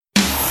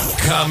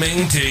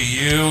Coming to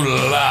you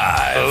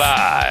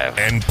live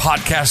and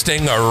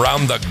podcasting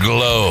around the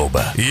globe.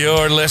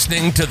 You're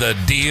listening to the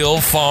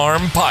Deal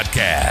Farm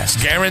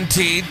Podcast,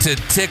 guaranteed to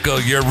tickle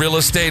your real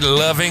estate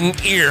loving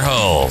ear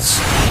holes.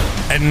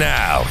 And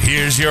now,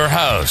 here's your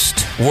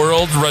host,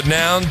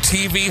 world-renowned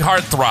TV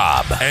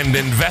heartthrob and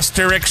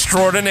investor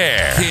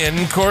extraordinaire,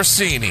 Ken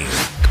Corsini.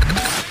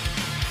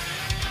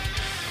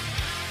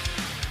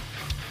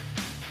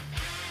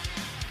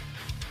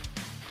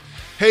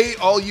 Hey,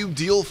 all you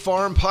Deal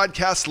Farm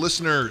Podcast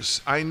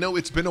listeners. I know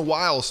it's been a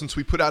while since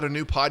we put out a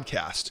new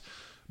podcast,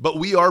 but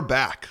we are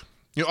back.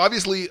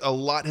 Obviously, a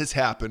lot has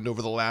happened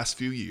over the last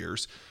few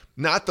years,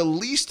 not the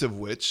least of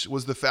which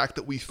was the fact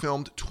that we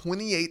filmed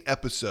 28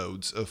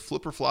 episodes of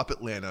Flip or Flop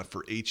Atlanta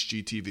for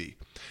HGTV.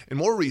 And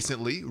more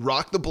recently,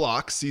 Rock the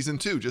Block Season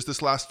 2, just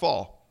this last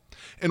fall.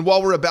 And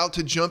while we're about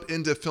to jump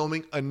into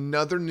filming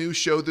another new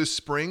show this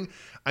spring,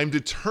 I'm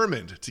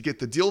determined to get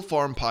the Deal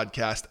Farm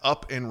Podcast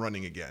up and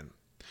running again.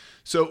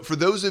 So for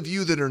those of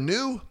you that are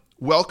new,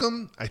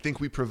 welcome. I think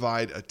we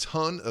provide a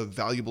ton of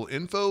valuable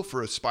info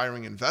for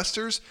aspiring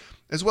investors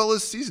as well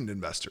as seasoned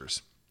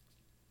investors.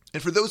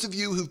 And for those of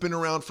you who've been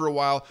around for a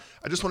while,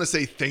 I just want to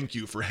say thank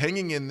you for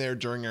hanging in there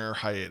during our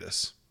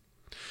hiatus.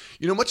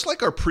 Much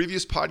like our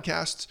previous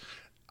podcasts,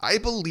 I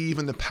believe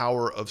in the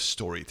power of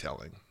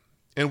storytelling.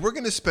 And we're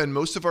going to spend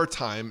most of our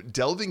time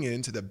delving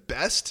into the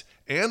best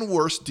and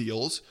worst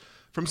deals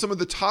from some of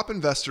the top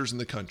investors in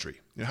the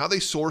country, how they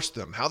sourced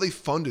them, how they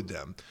funded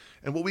them,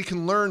 and what we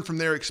can learn from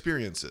their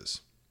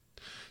experiences.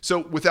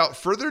 So without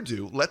further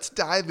ado, let's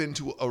dive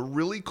into a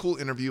really cool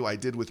interview I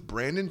did with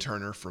Brandon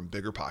Turner from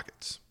Bigger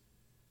Pockets.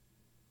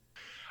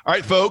 All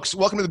right, folks,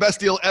 welcome to the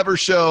Best Deal Ever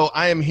show.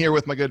 I am here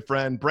with my good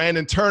friend,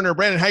 Brandon Turner.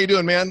 Brandon, how you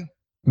doing, man?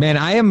 Man,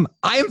 I am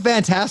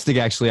fantastic,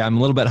 actually. I'm a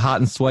little bit hot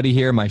and sweaty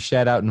here, my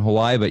shed out in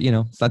Hawaii, but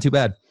it's not too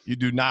bad. You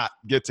do not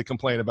get to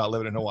complain about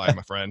living in Hawaii,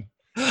 my friend.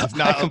 It's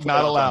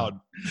not allowed.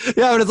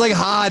 Yeah, but it's like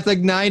hot. It's like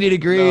 90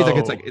 degrees. No.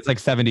 Like it's like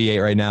 78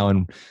 right now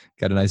and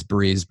got a nice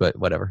breeze, but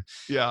whatever.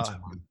 Yeah.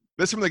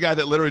 This is from the guy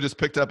that literally just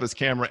picked up his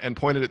camera and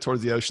pointed it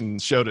towards the ocean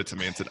and showed it to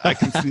me and said, I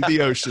can see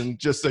the ocean,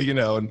 just so you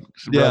know, and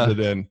rubbed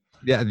it in.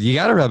 Yeah, you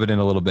got to rub it in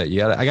a little bit.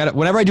 I got to,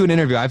 whenever I do an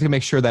interview, I have to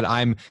make sure that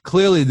I'm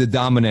clearly the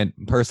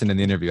dominant person in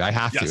the interview. I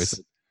have to.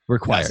 It's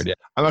required. Yes. Yeah.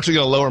 I'm actually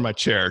going to lower my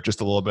chair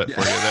just a little bit for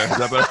you there. Is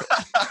that better?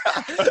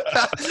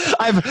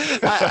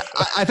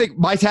 I think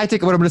my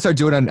tactic, what I'm going to start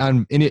doing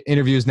on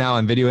interviews now,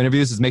 on video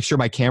interviews, is make sure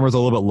my camera's a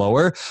little bit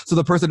lower so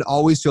the person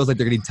always feels like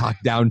they're getting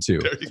talked down to.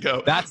 There you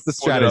go. That's the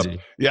strategy.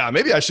 Yeah,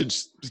 maybe I should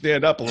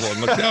stand up a little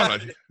and look down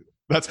on you.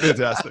 That's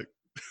fantastic.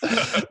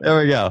 There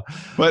we go.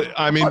 But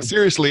I mean,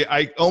 seriously,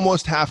 I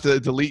almost have to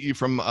delete you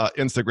from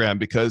Instagram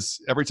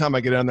because every time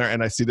I get on there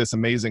and I see this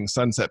amazing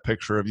sunset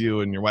picture of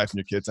you and your wife and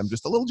your kids, I'm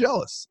just a been a little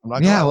jealous. I'm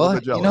not a little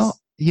bit jealous.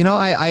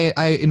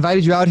 I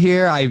invited you out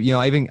here.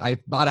 I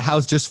bought a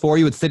house just for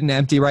you. It's sitting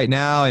empty right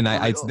now, and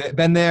I've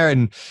been there,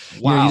 and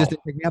you just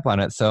didn't pick me up on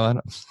it.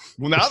 So,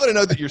 well, now that I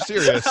know that you're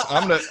serious,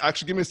 I'm gonna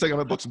actually give me a second. I'm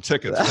gonna book some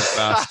tickets real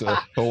fast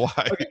to Hawaii.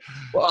 Okay.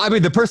 Well, I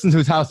mean, the person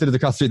whose house it is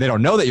across the street, they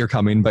don't know that you're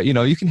coming, but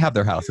you can have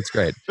their house. It's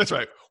great. That's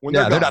right. When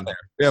they're not there.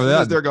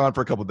 Yeah, they're gone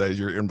for a couple of days.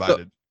 You're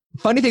invited.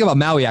 So, funny thing about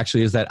Maui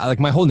actually is that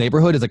my whole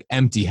neighborhood is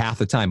empty half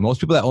the time. Most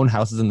people that own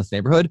houses in this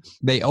neighborhood,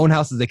 they own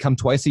houses. They come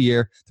twice a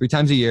year, 3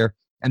 times a year.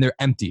 And they're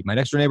empty. My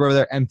next door neighbor over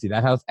there, empty.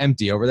 That house,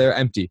 empty. Over there,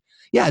 empty.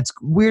 Yeah, it's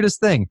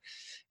weirdest thing.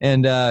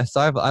 And so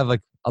I have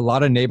a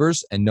lot of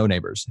neighbors and no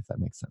neighbors, if that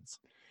makes sense.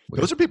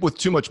 Weird. Those are people with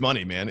too much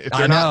money, man. If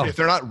they're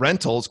not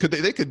rentals,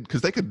 they could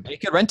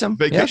rent them.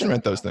 Vacation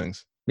rent those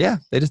things. Yeah,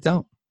 they just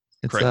don't.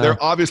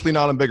 They're obviously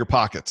not in Bigger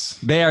Pockets.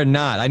 They are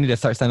not. I need to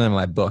start sending them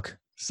my book.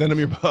 Send them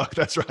your book.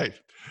 That's right.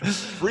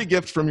 Free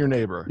gift from your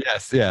neighbor.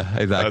 Yes. Yeah,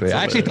 exactly.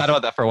 I actually thought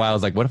about that for a while. I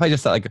was like, what if I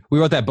just we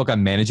wrote that book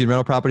on managing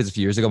rental properties a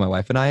few years ago, my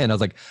wife and I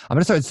was like, I'm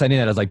going to start sending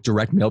that as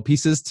direct mail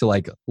pieces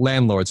to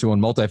landlords who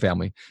own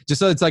multifamily. Just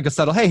so it's a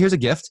subtle, hey, here's a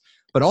gift,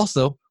 but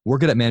also we're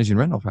good at managing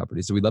rental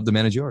properties. So we'd love to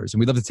manage yours and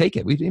we'd love to take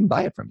it. We didn't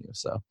buy it from you.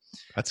 So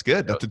that's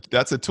good.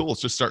 That's a tool.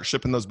 Just start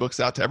shipping those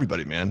books out to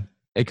everybody, man.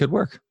 It could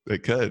work.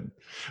 It could.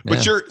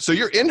 But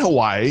you're in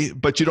Hawaii,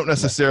 but you don't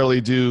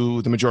necessarily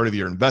do the majority of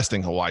your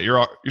investing in Hawaii.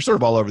 You're sort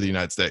of all over the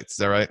United States. Is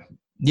that right?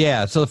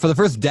 Yeah. So for the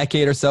first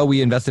decade or so,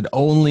 we invested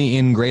only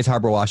in Grays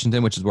Harbor,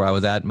 Washington, which is where I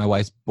was at. My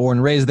wife's born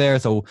and raised there.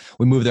 So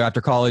we moved there after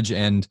college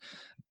and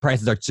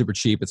prices are super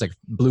cheap. It's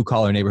blue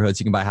collar neighborhoods.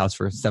 You can buy a house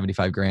for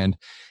 $75,000.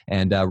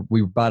 And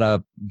we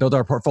built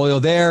our portfolio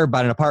there,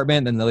 bought an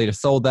apartment, and then later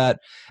sold that.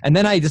 And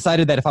then I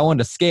decided that if I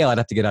wanted to scale, I'd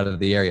have to get out of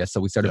the area.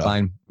 So we started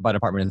bought an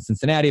apartment in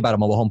Cincinnati, bought a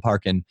mobile home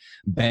park in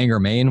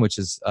Bangor, Maine, which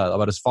is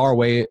about as far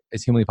away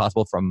as humanly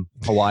possible from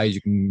Hawaii as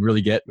you can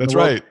really get. That's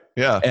right.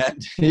 Yeah.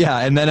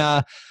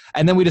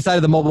 And then we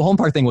decided the mobile home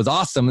park thing was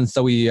awesome. And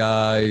so we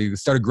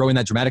started growing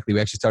that dramatically. We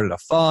actually started a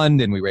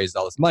fund and we raised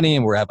all this money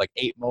and we have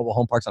 8 mobile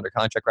home parks under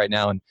contract right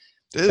now. And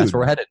that's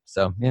where we're headed.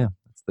 So yeah.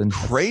 That's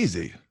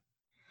crazy.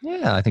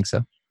 Yeah, I think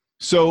so.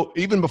 So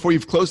even before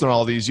you've closed on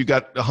all these, you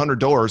got 100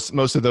 doors.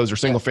 Most of those are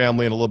single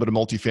family and a little bit of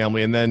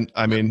multifamily. And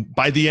then,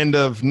 by the end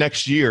of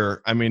next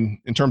year, in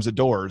terms of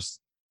doors,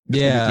 It's going to be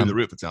Yeah. through the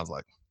roof, it sounds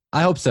like.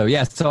 I hope so.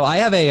 Yeah. So I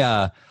have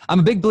I'm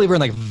a big believer in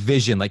like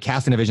vision, like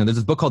casting a vision. There's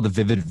this book called The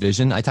Vivid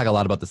Vision. I talk a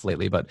lot about this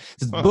lately, but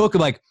it's this book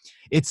of like,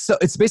 it's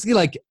basically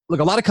like,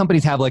 look, a lot of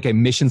companies have like a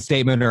mission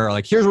statement or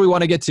like, here's where we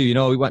want to get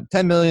to, we want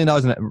 $10 million.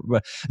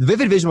 The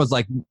Vivid Vision was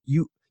like,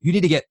 you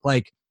need to get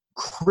like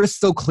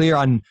crystal clear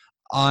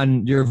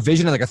on your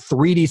vision in like a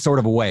 3D sort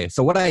of a way.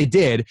 So what I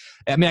did,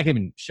 I mean, I can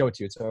even show it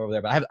to you. It's over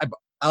there, but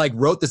I like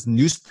wrote this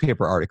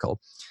newspaper article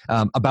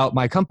about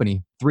my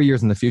company 3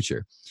 years in the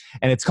future.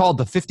 And it's called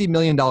The $50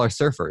 Million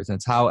Surfers. And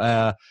it's how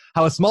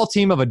a small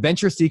team of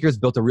adventure seekers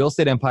built a real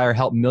estate empire,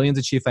 helped millions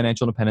achieve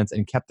financial independence,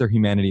 and kept their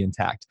humanity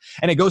intact.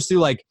 And it goes through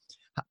like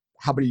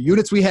how many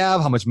units we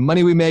have, how much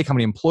money we make, how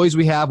many employees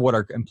we have, what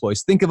our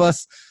employees think of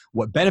us,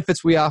 what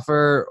benefits we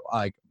offer.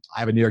 Like I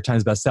have a New York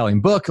Times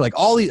best-selling book, like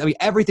all these, I mean,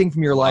 everything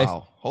from your life.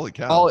 Wow. Holy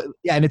cow.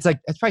 And it's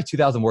probably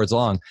 2,000 words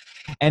long.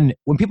 And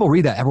when people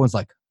read that, everyone's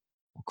like,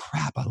 oh,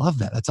 crap, I love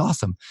that. That's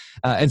awesome.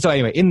 And so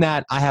anyway, in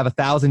that, I have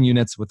 1,000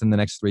 units within the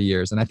next 3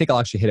 years. And I think I'll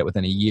actually hit it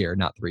within a year,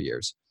 not 3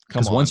 years.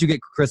 Because once you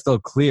get crystal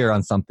clear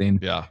on something,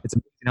 it's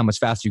amazing how much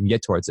faster you can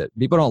get towards it.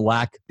 People don't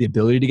lack the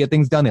ability to get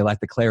things done. They lack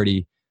the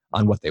clarity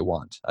on what they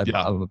want. I'm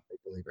a big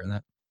believer in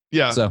that.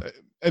 Yeah. So,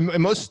 and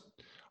most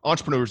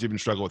entrepreneurs even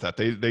struggle with that.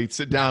 They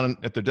sit down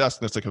at their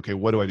desk and it's like, okay,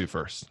 what do I do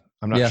first?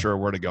 I'm not sure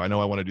where to go. I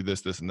know I want to do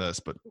this, this, and this,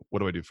 but what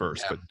do I do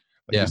first? But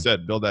like you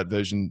said, build that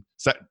vision,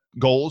 set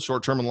goals,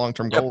 short-term and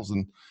long-term goals.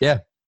 And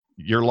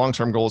your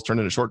long-term goals turn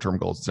into short-term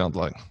goals, it sounds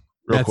like.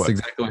 That's quick.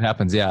 Exactly what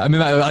happens. Yeah. I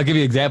mean, I'll give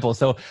you an example.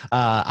 So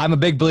I'm a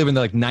big believer in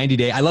the like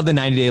 90-day. I love the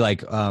 90-day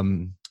like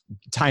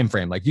time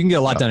frame. Like you can get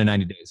a lot done in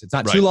 90 days. It's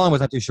not too long, but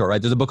it's not too short,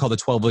 right? There's a book called The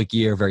 12-Week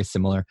Year, very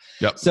similar.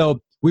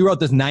 So we wrote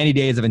this 90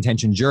 days of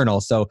intention journal.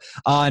 So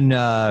on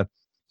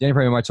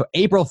January, March. So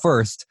April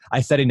 1st, I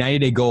set a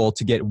 90-day goal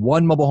to get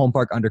one mobile home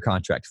park under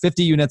contract.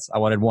 50 units, I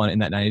wanted one in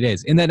that 90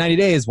 days. In that 90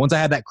 days, once I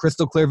had that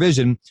crystal clear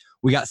vision,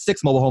 we got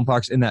 6 mobile home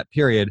parks in that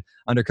period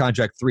under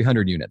contract,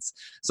 300 units.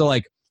 So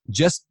like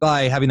just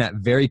by having that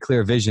very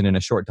clear vision in a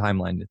short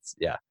timeline, it's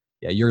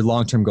your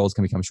long-term goals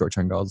can become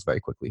short-term goals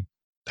very quickly.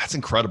 That's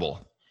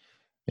incredible.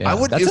 Yeah,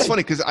 it's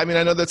funny because I mean,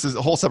 I know that's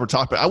a whole separate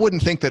topic, but I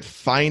wouldn't think that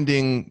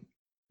finding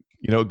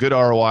good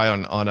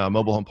ROI on a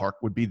mobile home park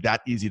would be that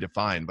easy to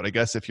find. But I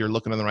guess if you're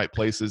looking in the right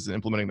places and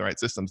implementing the right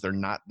systems, they're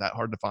not that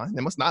hard to find.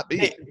 They must not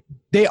be.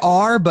 They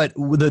are, but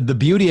the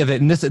beauty of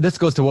it, and this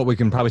goes to what we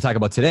can probably talk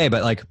about today,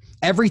 but like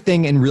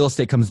everything in real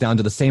estate comes down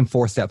to the same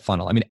 4-step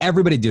funnel. I mean,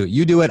 everybody do it.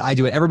 You do it, I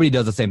do it. Everybody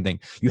does the same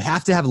thing. You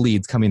have to have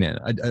leads coming in,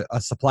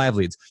 a supply of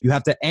leads. You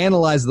have to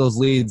analyze those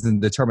leads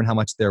and determine how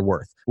much they're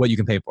worth, what you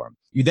can pay for them.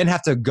 You then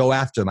have to go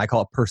after them. I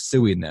call it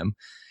pursuing them.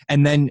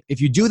 And then if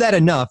you do that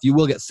enough, you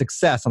will get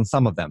success on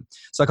some of them.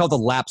 So I call it the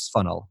LAPS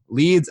funnel: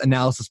 leads,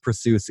 analysis,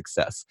 pursue,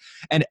 success.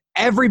 And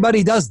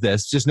everybody does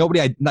this, just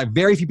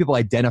very few people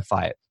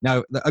identify it.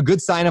 Now, a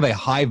good sign of a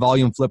high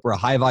volume flipper, a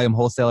high volume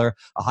wholesaler,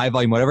 a high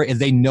volume whatever, is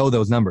they know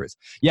those numbers.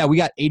 Yeah, we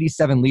got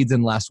 87 leads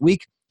in last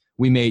week.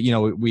 We made,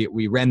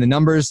 we ran the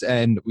numbers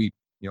and we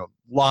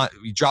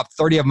dropped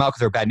 30 of them out because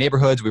they're bad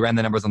neighborhoods. We ran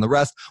the numbers on the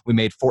rest. We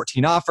made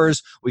 14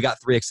 offers. We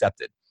got 3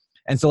 accepted.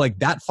 And so like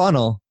that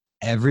funnel,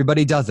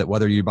 everybody does it,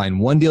 whether you're buying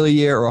 1 deal a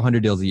year or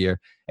 100 deals a year.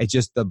 It's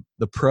just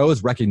the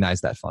pros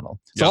recognize that funnel.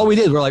 So all we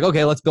did, we're like,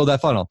 okay, let's build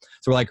that funnel.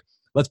 So we're like,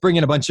 let's bring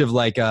in a bunch of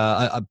like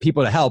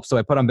people to help. So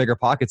I put on Bigger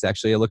Pockets,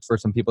 actually. I looked for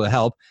some people to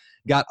help.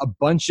 Got a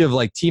bunch of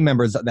like team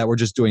members that were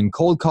just doing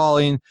cold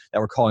calling, that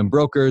were calling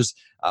brokers.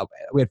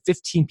 We had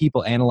 15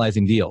 people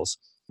analyzing deals.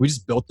 We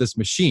just built this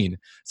machine.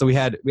 So we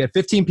had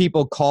 15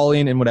 people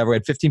calling and whatever. We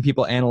had 15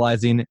 people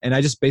analyzing. And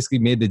I just basically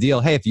made the deal.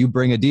 Hey, if you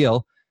bring a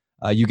deal,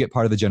 you get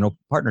part of the general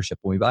partnership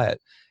when we buy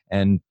it.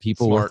 And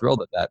people were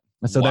thrilled at that.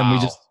 And so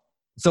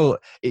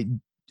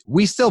then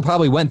we still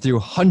probably went through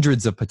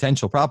hundreds of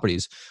potential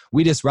properties.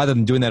 We just, rather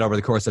than doing that over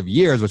the course of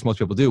years, which most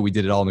people do, we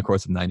did it all in the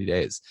course of 90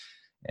 days.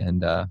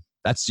 And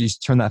that's, you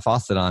just turn that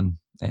faucet on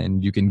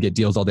and you can get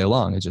deals all day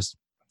long.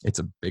 It's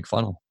a big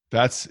funnel.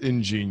 That's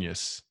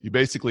ingenious. You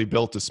basically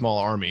built a small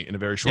army in a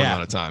very short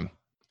amount of time.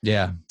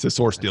 Yeah. To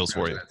source deals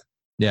for you.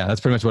 Yeah,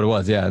 that's pretty much what it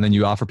was. Yeah. And then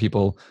you offer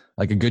people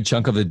like a good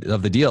chunk of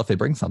the deal if they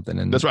bring something.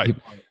 And that's right.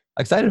 People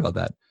are excited about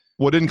that.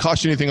 Well, it didn't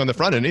cost you anything on the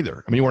front end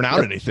either. I mean, you weren't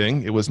out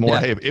anything. It was more,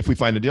 hey, if we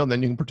find a deal,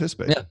 then you can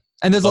participate. Yeah.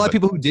 And there's a lot of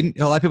people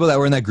that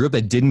were in that group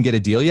that didn't get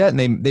a deal yet, and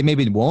they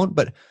maybe won't.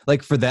 But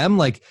like for them,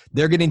 like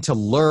they're getting to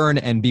learn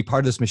and be part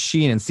of this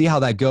machine and see how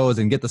that goes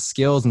and get the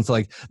skills. And so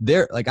like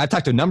they're like, I've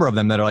talked to a number of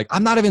them that are like,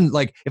 I'm not even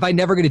like, if I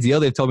never get a deal,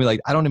 they've told me like,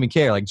 I don't even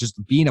care. Like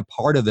just being a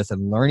part of this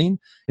and learning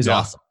is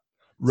awesome.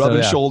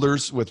 Rubbing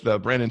shoulders with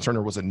Brandon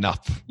Turner was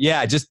enough.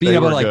 Yeah, just being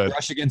able to like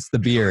brush against the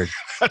beard.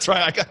 That's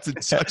right. I got to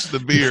touch the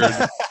beard.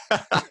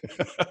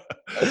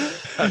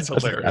 That's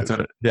hilarious.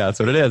 That's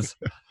what it is.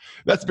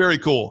 That's very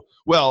cool.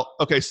 Well,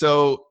 okay.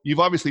 So you've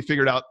obviously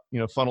figured out,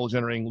 funnel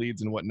generating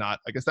leads and whatnot.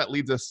 I guess that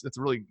leads us, it's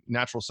a really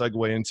natural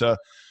segue into,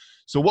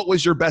 so what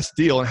was your best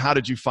deal and how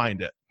did you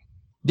find it?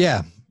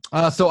 Yeah.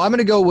 So I'm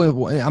going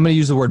to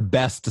use the word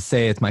best to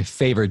say it's my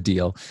favorite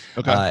deal.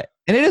 Okay.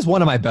 And it is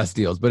one of my best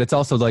deals, but it's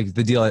also like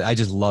the deal I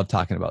just love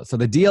talking about. So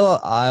the deal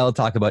I'll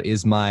talk about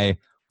is my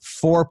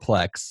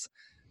four-plex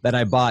that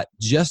I bought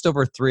just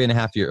over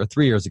 3.5 years, or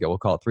 3 years ago. We'll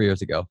call it 3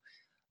 years ago.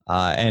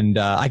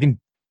 I can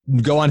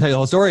go on and tell you the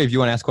whole story if you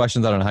want to ask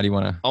questions. I don't know. How do you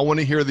want to? I want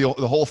to hear the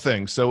whole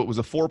thing. So it was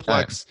a four-plex.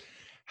 Right.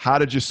 How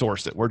did you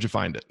source it? Where'd you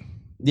find it?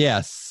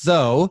 Yeah.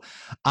 So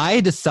I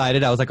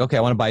decided, I was like, okay,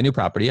 I want to buy a new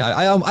property.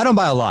 I don't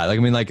buy a lot. Like,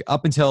 I mean, like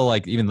up until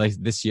like even like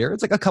this year,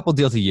 it's like a couple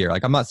deals a year.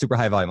 Like I'm not super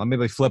high volume. I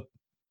maybe flip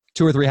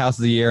 2 or 3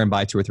 houses a year and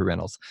buy 2 or 3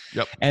 rentals.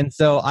 Yep. And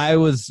so I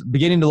was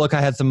beginning to look, I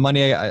had some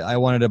money I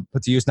wanted to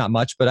put to use, not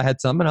much, but I had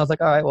some, and I was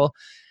like, all right, well,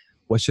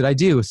 what should I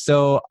do?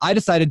 So I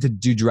decided to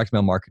do direct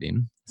mail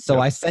marketing. So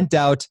I sent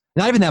out,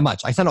 not even that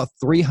much. I sent out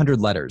 300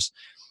 letters.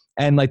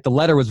 And like the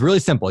letter was really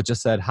simple. It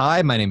just said,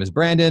 hi, my name is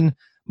Brandon.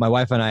 My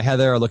wife and I,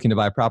 Heather, are looking to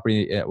buy a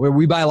property.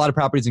 We buy a lot of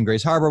properties in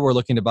Grays Harbor. We're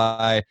looking to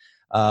buy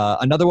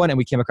another one, and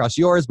we came across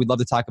yours. We'd love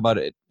to talk about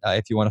it.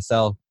 If you want to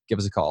sell, give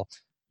us a call.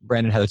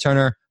 Brandon, Heather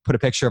Turner, put a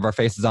picture of our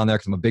faces on there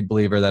because I'm a big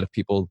believer that if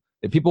people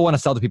want to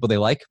sell to people they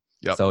like,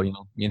 so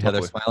me and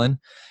Heather smiling.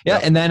 Yeah.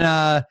 And then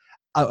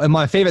and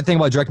my favorite thing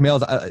about direct mail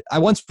is I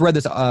once read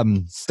this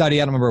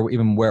study. I don't remember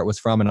even where it was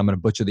from, and I'm going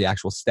to butcher the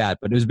actual stat,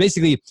 but it was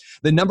basically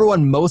the number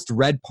one most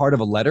read part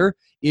of a letter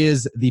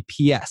is the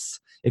PS.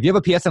 If you have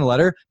a PS in a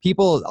letter,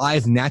 people's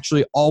eyes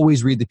naturally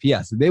always read the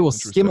PS. They will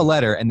skim a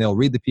letter and they'll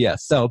read the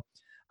PS. So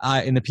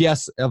in the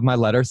PS of my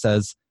letter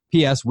says,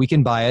 PS, we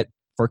can buy it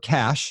for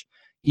cash,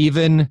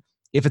 even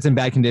if it's in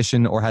bad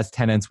condition or has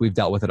tenants. We've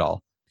dealt with it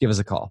all. Give us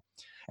a call.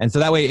 And so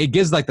that way it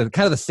gives like the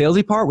kind of the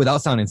salesy part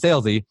without sounding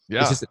salesy.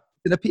 Yeah. It's just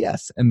a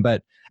PS.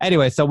 But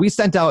anyway, so we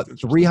sent out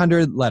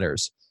 300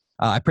 letters.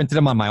 I printed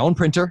them on my own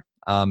printer.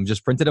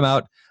 Just printed them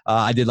out.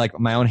 I did like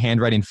my own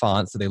handwriting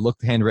font, so they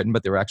looked handwritten,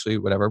 but they were actually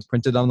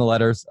printed on the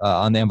letters,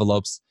 on the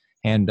envelopes.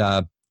 And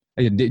I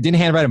didn't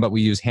handwrite them, but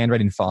we used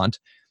handwriting font.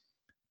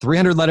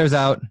 300 letters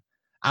out.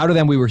 Out of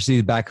them, we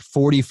received back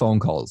 40 phone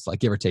calls, like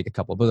give or take a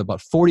couple, but about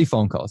 40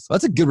 phone calls. So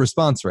that's a good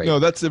response rate. No,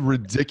 that's a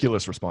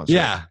ridiculous response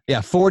rate.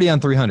 Yeah, 40 on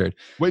 300.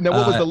 Wait, now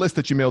what was the list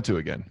that you mailed to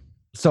again?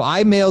 So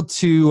I mailed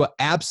to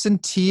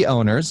absentee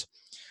owners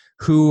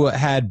who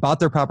had bought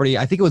their property.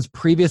 I think it was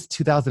previous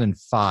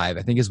 2005,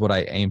 I think is what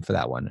I aimed for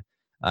that one.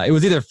 It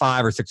was either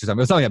 5 or 6 or something.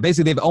 It was something.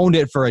 Basically, they've owned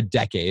it for a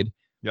decade.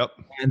 Yep.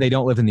 And they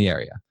don't live in the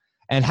area.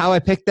 And how I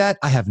picked that,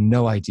 I have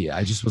no idea.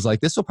 I just was like,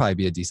 this will probably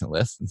be a decent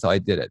list. And so I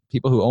did it.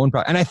 People who own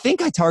property. And I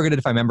think I targeted,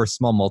 if I remember,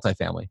 small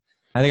multifamily.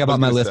 I think I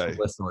bought my list from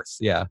list source.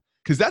 Yeah.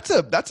 Because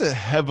that's a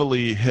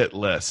heavily hit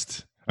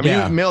list. I mean,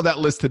 you mail that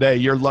list today,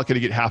 you're lucky to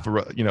get half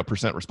a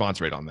percent response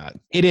rate on that.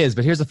 It is.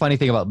 But here's the funny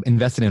thing about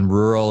investing in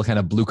rural kind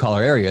of blue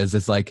collar areas.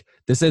 It's like,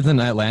 this isn't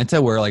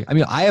Atlanta where like, I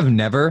mean, I have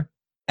never,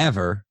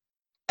 ever,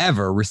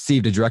 ever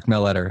received a direct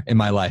mail letter in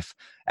my life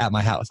at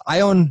my house. I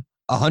own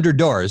 100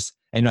 doors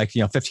and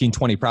 15,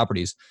 20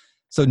 properties.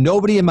 So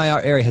nobody in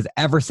my area has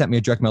ever sent me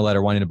a direct mail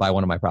letter wanting to buy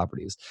one of my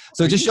properties.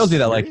 So it just shows me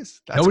that like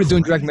nobody's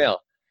doing direct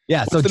mail. Yeah.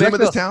 What's so the name of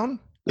this town?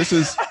 This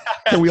is,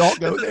 can we all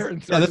go there and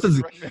this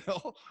is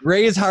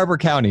Grays Harbor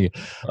County.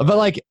 But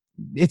like,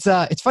 it's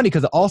funny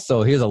because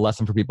also here's a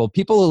lesson for people.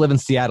 People who live in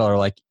Seattle are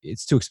like,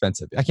 it's too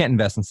expensive. I can't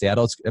invest in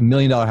Seattle. It's $1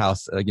 million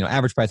house,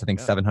 average price, I think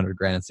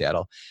 $700,000 in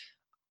Seattle.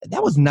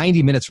 That was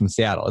 90 minutes from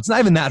Seattle. It's not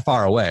even that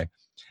far away.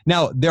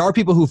 Now, there are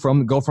people who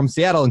go from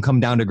Seattle and come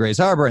down to Grays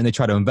Harbor and they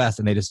try to invest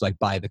and they just like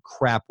buy the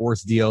crap,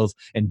 worst deals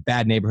in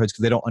bad neighborhoods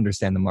because they don't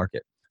understand the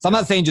market. So I'm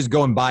not saying just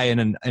go and buy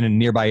in a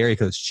nearby area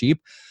because it's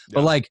cheap,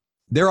 but like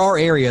there are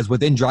areas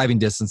within driving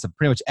distance of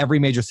pretty much every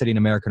major city in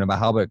America, no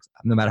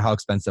matter how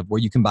expensive, where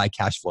you can buy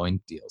cash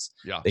flowing deals.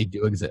 Yeah. They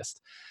do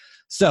exist.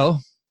 So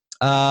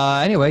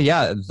anyway,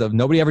 so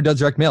nobody ever does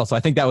direct mail. So I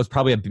think that was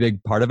probably a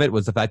big part of it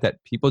was the fact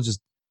that people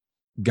just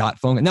got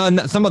phone. Now,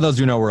 some of those,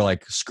 were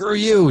like, screw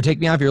you, take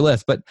me off your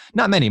list, but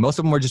not many. Most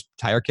of them were just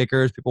tire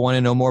kickers. People wanted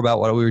to know more about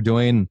what we were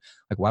doing.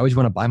 Like, why would you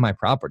want to buy my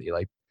property?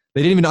 Like,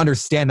 they didn't even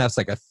understand that's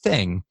like a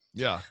thing.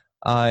 Yeah.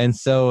 And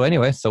so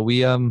anyway, so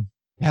we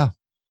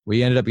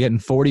ended up getting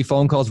 40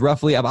 phone calls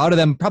roughly. Out of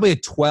them, probably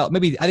 12,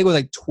 maybe I think it was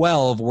like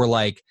 12 were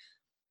like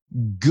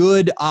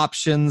good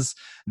options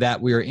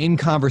that we were in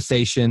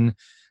conversation,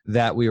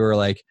 that we were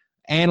like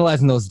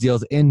analyzing those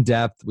deals in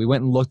depth. We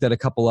went and looked at a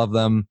couple of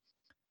them.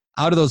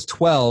 Out of those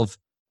 12,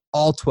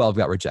 all 12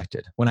 got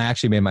rejected when I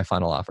actually made my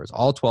final offers.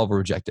 All 12 were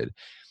rejected,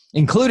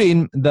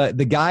 including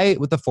the guy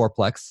with the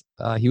four-plex.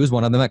 He was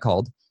one of them that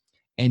called,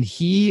 and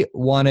he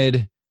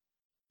wanted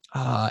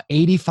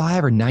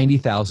 85 or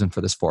 90,000 for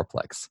this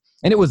four-plex.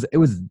 And it was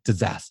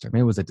disaster. I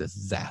mean, it was a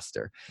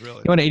disaster.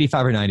 Really? He wanted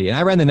 85 or 90. And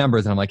I ran the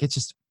numbers and I'm like, it's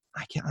just,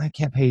 I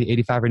can't pay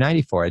 85 or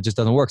 90 for it. It just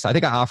doesn't work. So I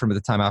think I offered him at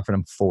the time, I offered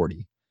him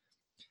 40.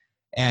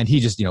 And he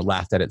just,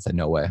 laughed at it and said,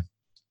 no way.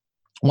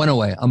 Went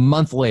away. A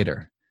month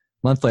later,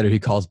 he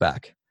calls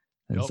back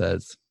and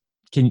says,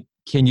 can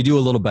you do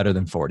a little better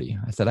than 40?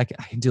 I said, I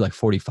can do like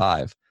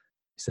 45. He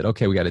said,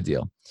 okay, we got a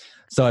deal.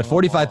 So at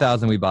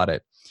 45,000, we bought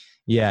it.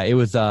 Yeah, it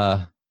was,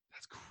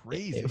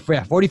 crazy.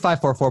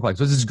 45 for a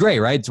four-plex, which is great,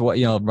 right? So what,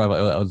 it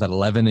was at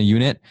 11 a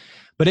unit,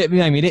 but it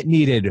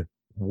needed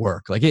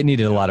work. Like it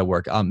needed a lot of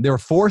work. There were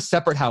 4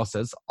 separate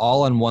houses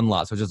all on one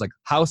lot. So just like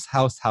house.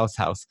 Oh,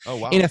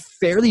 wow. In a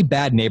fairly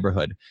bad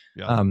neighborhood.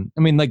 Yeah. I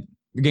mean, like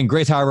again,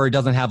 Grace Harbor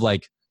doesn't have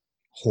like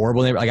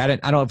horrible neighbor. Like I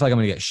don't feel like I'm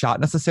gonna get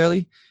shot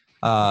necessarily.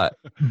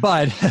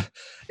 But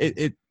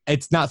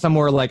it's not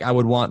somewhere like I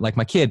would want like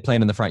my kid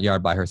playing in the front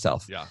yard by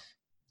herself. Yeah.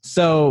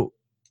 So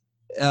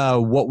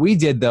what we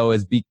did though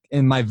is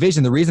in my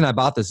vision, the reason I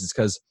bought this is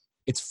because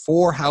it's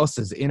 4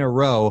 houses in a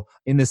row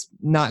in this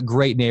not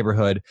great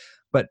neighborhood,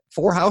 but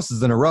 4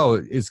 houses in a row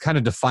is kind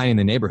of defining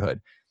the neighborhood.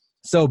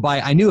 So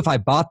I knew if I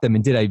bought them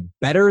and did a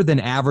better than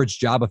average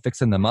job of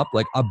fixing them up,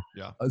 like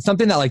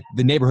something that like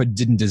the neighborhood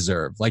didn't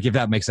deserve, like if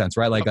that makes sense,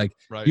 right? Like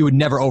right. You would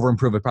never over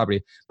improve a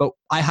property. But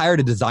I hired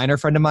a designer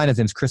friend of mine. His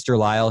name's Christopher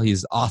Lyle.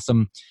 He's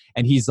awesome.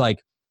 And he's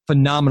like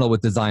phenomenal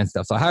with design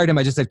stuff. So I hired him.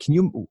 I just said, can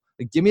you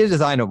give me a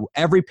design of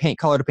every paint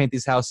color to paint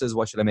these houses?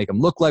 What should I make them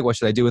look like? What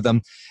should I do with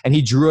them? And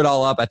he drew it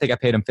all up. I think I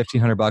paid him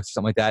 $1,500 or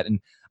something like that. And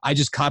I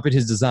just copied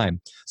his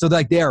design. So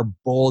like they are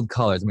bold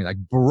colors. I mean, like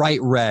bright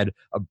red,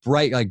 a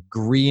bright like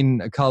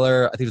green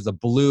color. I think there's a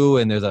blue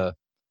and there's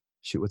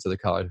what's the other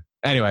color?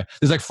 Anyway,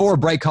 there's like 4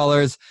 bright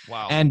colors.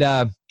 Wow. And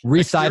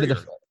resided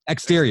the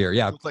exterior.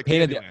 Yeah. Looks like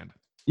painted.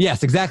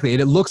 Yes, exactly.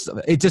 And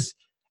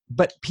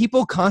but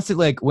people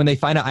constantly, like when they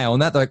find out I own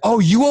that, they're like, oh,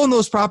 you own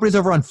those properties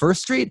over on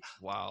First Street?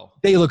 Wow.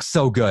 They look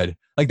so good.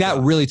 Like that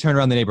really turned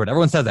around the neighborhood.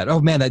 Everyone says that. Oh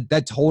man,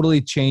 that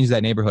totally changed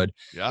that neighborhood.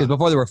 Yeah. Because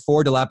before there were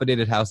 4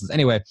 dilapidated houses.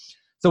 Anyway,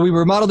 so we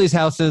remodeled these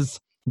houses,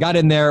 got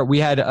in there. We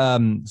had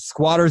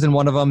squatters in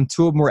one of them.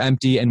 2 of them were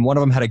empty, and one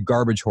of them had a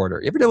garbage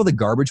hoarder. You ever deal with a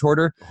garbage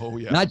hoarder? Oh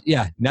yeah.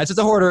 Not just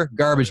a hoarder,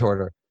 garbage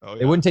hoarder. Oh, yeah.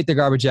 They wouldn't take their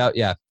garbage out.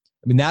 Yeah.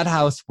 I mean, that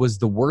house was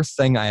the worst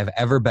thing I have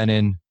ever been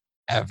in.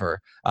 Ever.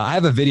 I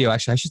have a video.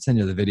 Actually, I should send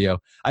you the video.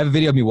 I have a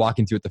video of me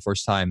walking through it the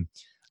first time.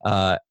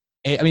 I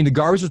mean, the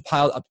garbage was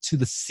piled up to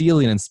the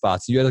ceiling in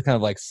spots. You had to kind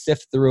of like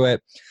sift through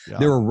it. Yeah.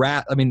 There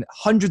were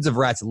hundreds of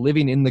rats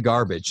living in the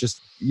garbage. Just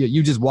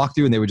you just walk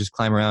through and they would just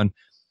climb around.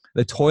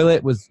 The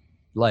toilet was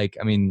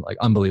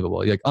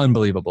unbelievable. Like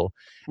unbelievable.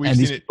 And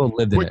these people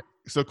lived in it.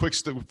 So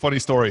funny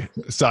story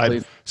aside.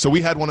 Please. So we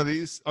had one of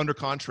these under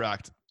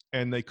contract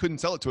and they couldn't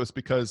sell it to us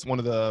because one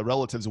of the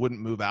relatives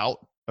wouldn't move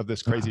out of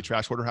this crazy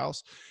trash hoarder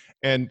house.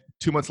 And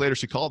 2 months later,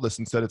 she called us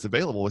and said it's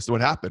available. I said, what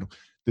happened?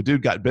 The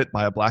dude got bit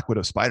by a black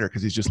widow spider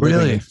because he's just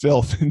living in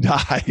filth and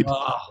died.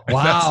 Oh,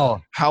 wow.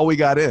 That's how we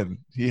got in.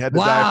 He had to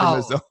die from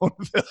his own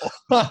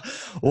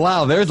filth.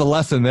 Wow, there's a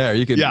lesson there.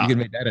 You can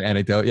make that an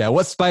anecdote. Yeah,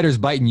 what spider's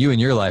biting you in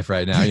your life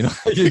right now? You know,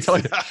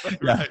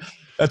 Right.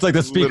 That's like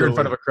the speaker in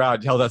front of a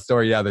crowd. Tell that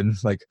story. Yeah, then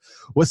like,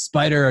 what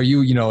spider are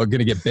you going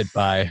to get bit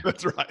by?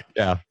 That's right.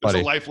 Yeah, there's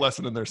a life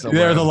lesson in there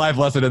somewhere. There's a life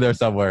lesson in there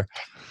somewhere.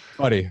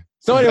 Funny.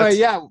 So anyway,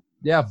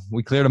 yeah,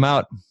 we cleared them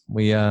out.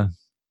 We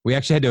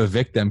actually had to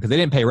evict them because they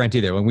didn't pay rent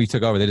either. When we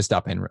took over, they just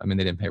stopped paying. I mean,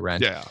 they didn't pay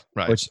rent. Yeah,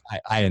 right. Which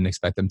I didn't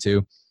expect them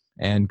to,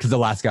 and because the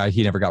last guy,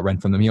 he never got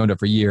rent from them. He owned it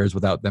for years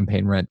without them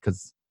paying rent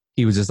because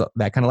he was just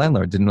that kind of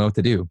landlord. Didn't know what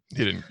to do.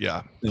 He didn't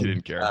care.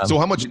 So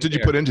how much did you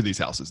put into these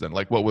houses then?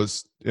 Like what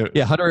was? We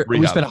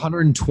spent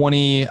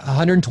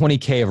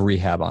 120K of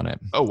rehab on it.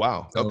 Oh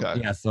wow. So,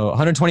 okay. Yeah, so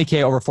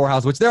 120K over 4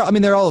 houses, which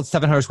they're all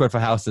 700 square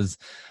foot houses.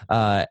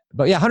 But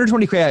yeah,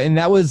 120K, and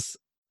that was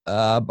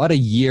about a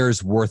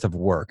year's worth of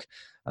work.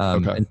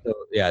 And so,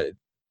 yeah,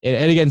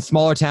 and again,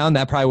 smaller town,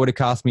 that probably would have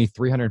cost me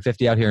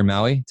 $350 out here in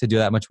Maui to do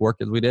that much work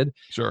as we did.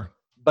 Sure.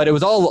 But it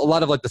was all a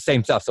lot of like the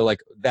same stuff. So like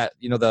that,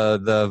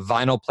 the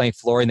vinyl plank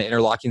flooring, the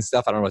interlocking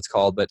stuff. I don't know what it's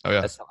called, but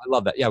I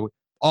love that. Yeah,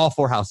 all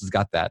 4 houses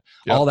got that.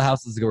 Yep. All the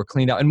houses were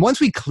cleaned out. And once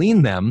we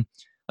cleaned them,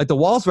 like the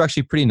walls were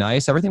actually pretty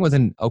nice. Everything was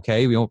in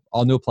okay.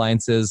 All new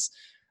appliances.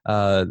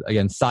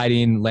 Again,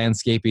 siding,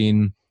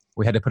 landscaping.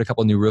 We had to put a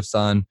couple new roofs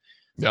on.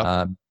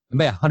 Yeah.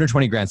 But yeah,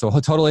 120 grand. So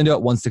total into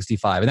it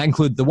 165, and that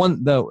includes the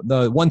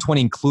 120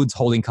 includes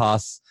holding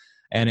costs,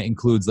 and it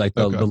includes like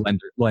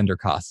the lender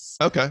costs.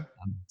 Okay.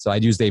 So I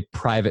used a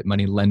private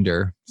money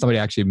lender. Somebody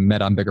I actually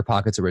met on Bigger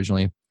Pockets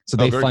originally. So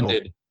they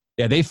funded,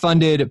 they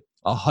funded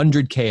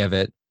 100K of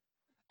it,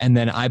 and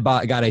then I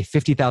got a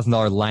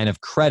 $50,000 line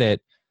of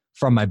credit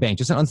from my bank,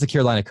 just an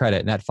unsecured line of credit,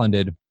 and that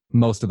funded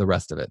most of the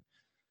rest of it.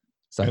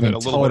 So I think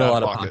total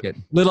out of pocket.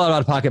 Little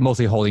out of pocket,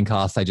 mostly holding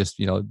costs. I just,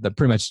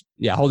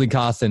 holding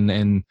costs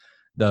and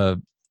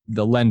the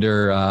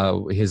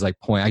lender, his like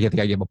point, I think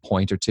I gave a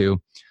point or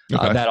two.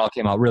 That all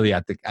came out really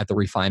at the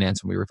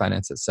refinance when we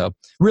refinanced it. So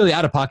really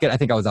out of pocket, I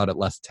think I was out at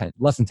less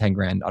than 10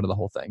 grand out of the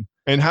whole thing.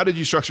 And how did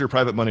you structure your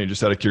private money?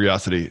 Just out of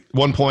curiosity,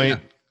 1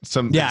 point,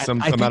 some I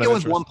think amount it of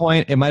was interest? 1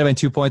 point. It might've been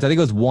 2 points. I think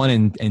it was 1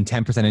 and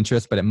 10%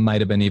 interest, but it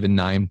might've been even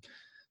 9.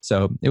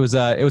 So it was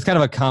kind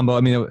of a combo.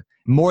 I mean,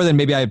 more than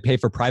maybe I pay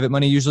for private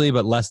money usually,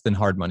 but less than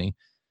hard money.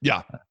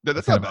 Yeah,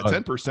 that's not bad.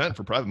 10%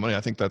 for private money.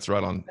 I think that's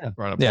right on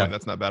point.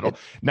 That's not bad at all.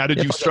 Now,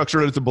 did you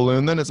structure it as a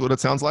balloon then, is what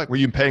it sounds like? Were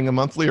you paying him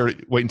monthly or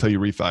wait until you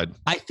refied?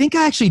 I think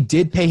I actually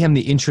did pay him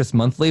the interest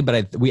monthly,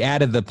 but we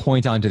added the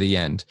point onto the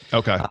end.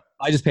 Okay.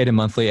 I just paid him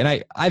monthly,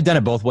 and I've done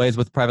it both ways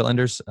with private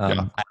lenders. I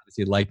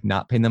obviously like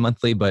not paying them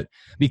monthly, but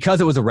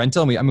because it was a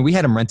rental, we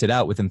had them rented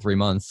out within 3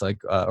 months. With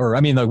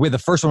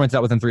the first one rented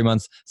out within 3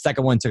 months,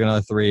 second one took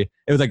another 3.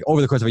 It was like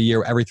over the course of a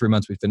year, every 3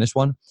 months we finished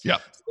one. Yeah,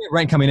 so we had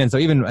rent coming in. So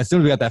even as soon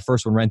as we got that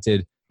first one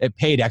rented, it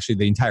paid actually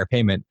the entire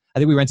payment. I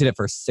think we rented it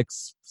for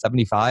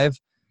 $675,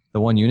 the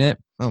one unit.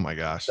 Oh my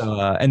gosh.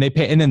 And they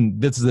pay, and then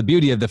this is the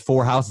beauty of the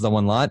 4 houses on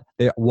one lot.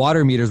 The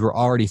water meters were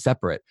already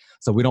separate.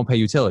 So we don't pay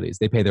utilities.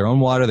 They pay their own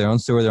water, their own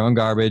sewer, their own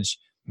garbage,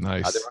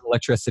 nice, their own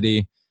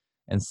electricity.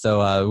 And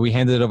so we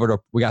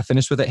got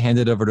finished with it,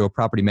 handed it over to a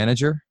property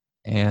manager,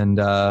 and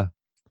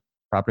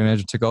property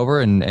manager took over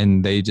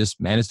and they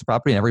just manage the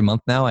property. And every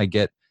month now I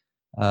get,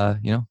 a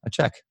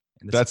check.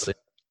 That's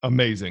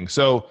amazing.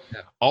 So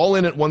all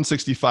in at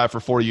 165 for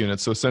 4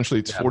 units. So essentially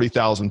it's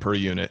 40,000 per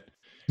unit.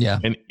 Yeah.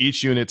 And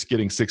each unit's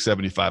getting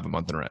 $675 a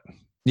month in rent.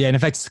 Yeah. And in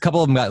fact, a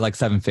couple of them got like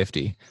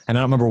 $750. And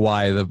I don't remember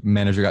why the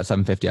manager got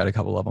 $750 out of a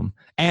couple of them.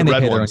 And they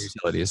pay their own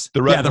utilities.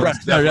 The red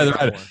ones. The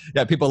red.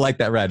 Yeah. People like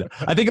that red.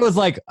 I think it was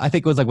like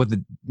with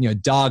the,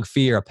 dog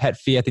fee or a pet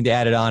fee, I think they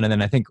added on. And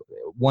then I think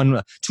 2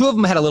 of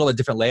them had a little bit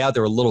different layout.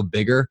 They were a little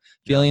bigger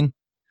feeling.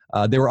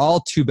 They were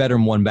all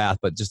 2-bedroom, 1 bath,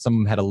 but just some of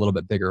them had a little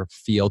bit bigger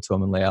feel to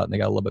them and layout, and they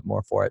got a little bit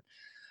more for it.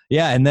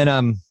 Yeah. And then,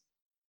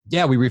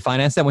 we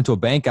refinanced that, went to a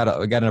bank, got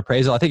an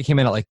appraisal. I think it came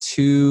in at like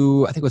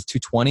it was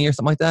 220 or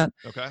something like that.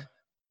 Okay.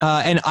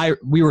 And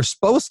we were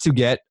supposed to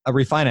get a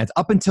refinance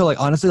up until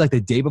honestly the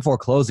day before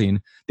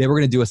closing. They were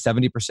going to do a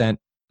 70%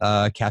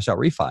 cash out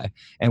refi,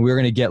 and we were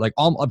going to get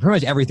pretty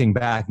much everything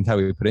back until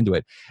we put into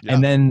it. Yeah.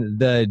 And then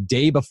the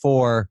day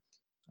before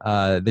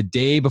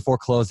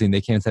closing,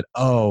 they came and said,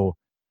 "Oh,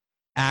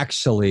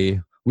 actually,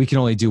 we can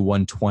only do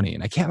 120.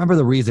 And I can't remember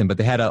the reason, but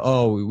they had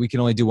we can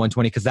only do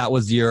 120 because that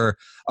was your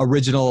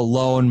original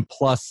loan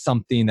plus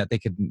something that they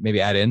could maybe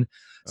add in.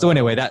 So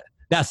anyway, that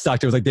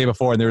sucked. It was like day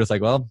before, and they were just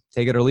like, well,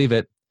 take it or leave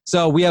it.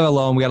 So we have a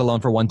loan. We got a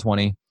loan for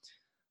 120,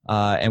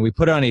 and we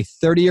put it on a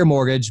 30-year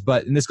mortgage.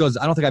 And this goes,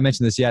 I don't think I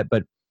mentioned this yet,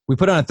 but we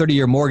put it on a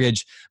 30-year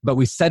mortgage, but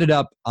we set it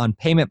up on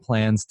payment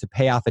plans to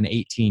pay off in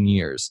 18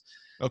 years.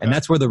 Okay. And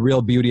that's where the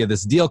real beauty of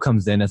this deal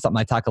comes in. And something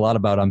I talk a lot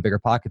about on Bigger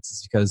Pockets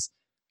is because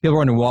people are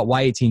wondering,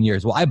 why 18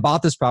 years? Well, I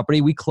bought this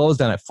property. We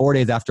closed on it 4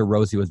 days after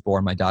Rosie was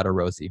born, my daughter,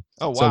 Rosie.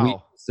 Oh,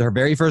 wow. So her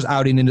very first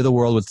outing into the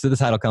world was to the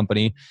title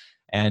company.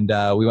 And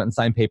we went and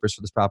signed papers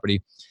for this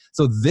property.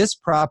 So this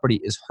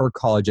property is her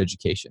college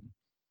education.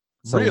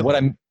 So really?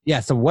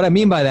 So what I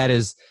mean by that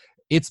is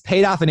it's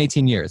paid off in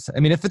 18 years. I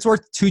mean, if it's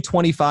worth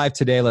 $225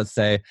 today, let's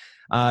say,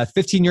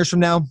 15 years from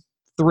now,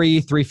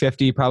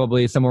 $350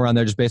 probably, somewhere around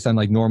there, just based on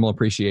like normal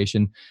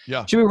appreciation.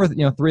 Yeah. Should be worth,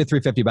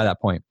 $350 by that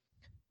point.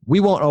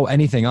 We won't owe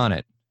anything on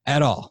it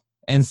at all.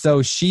 And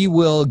so she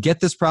will get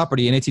this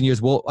property in 18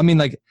 years.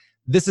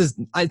 It's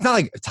not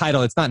like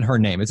title. It's not in her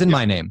name. It's in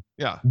my name.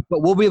 Yeah.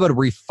 But we'll be able to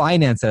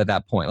refinance it at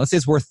that point. Let's say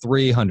it's worth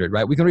 $300,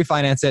 right? We can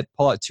refinance it,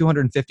 pull out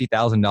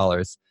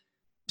 $250,000,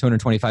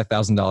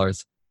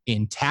 $225,000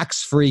 in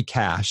tax-free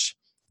cash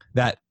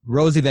that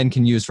Rosie then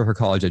can use for her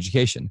college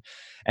education.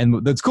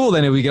 And that's cool.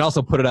 Then we can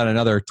also put it on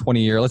another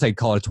 20-year, let's say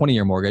call it a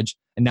 20-year mortgage.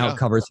 And now it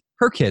covers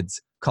her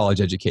kids' college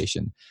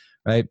education.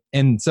 Right.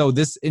 And so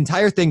this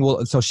entire thing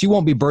so she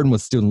won't be burdened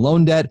with student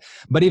loan debt.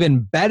 But even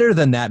better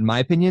than that, in my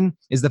opinion,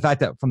 is the fact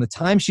that from the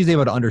time she's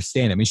able to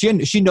understand it, I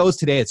mean, she knows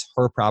today it's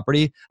her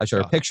property. I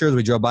showed her pictures.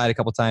 We drove by it a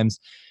couple of times.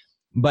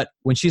 But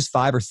when she's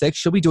 5 or 6,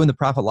 she'll be doing the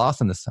profit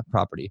loss on this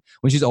property.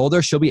 When she's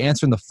older, she'll be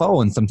answering the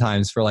phone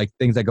sometimes for like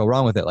things that go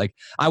wrong with it. Like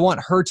I want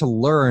her to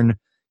learn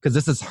because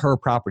this is her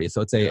property. So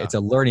it's a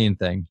learning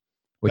thing,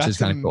 which is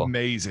kind of cool.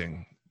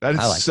 Amazing. That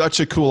is such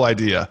a cool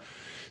idea.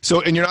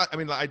 So, and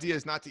the idea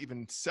is not to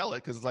even sell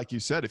it because like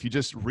you said, if you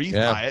just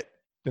refi it,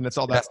 then it's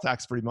all that's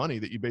tax-free money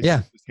that you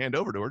basically just hand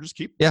over to her. Just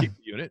keep the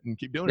unit and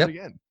keep doing it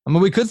again. I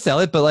mean, we could sell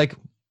it, but like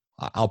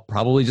I'll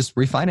probably just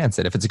refinance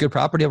it. If it's a good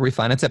property, I'll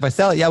refinance it. If I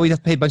sell it, we have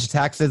to pay a bunch of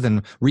taxes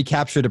and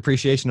recapture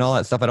depreciation and all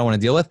that stuff I don't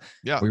want to deal with.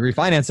 Yeah. We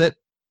refinance it,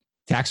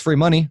 tax-free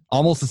money,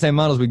 almost the same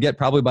amount as we get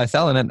probably by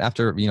selling it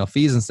after,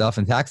 fees and stuff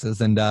and taxes,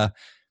 and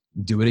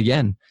do it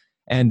again.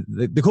 And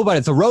the cool about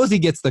it, so Rosie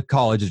gets the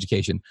college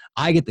education.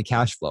 I get the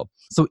cash flow.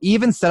 So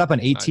even set up an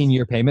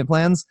 18-year payment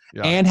plans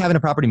and having a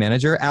property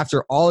manager,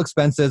 after all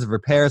expenses,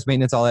 repairs,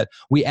 maintenance, all that,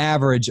 we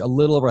average a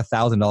little over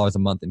 $1,000 a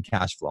month in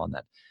cash flow on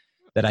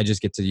that I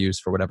just get to use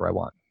for whatever I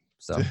want.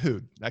 So,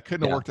 dude, that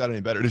couldn't have worked out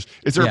any better. Is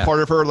there a part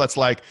of her that's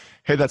like,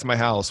 hey, that's my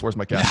house. Where's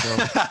my cash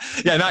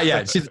flow? Not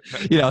yet. She's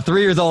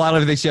 3 years old. I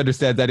don't think she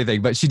understands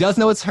anything, but she does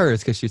know it's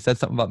hers because she said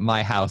something about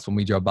my house when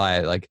we drove by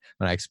it, like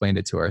when I explained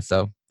it to her.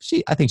 So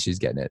I think she's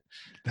getting it.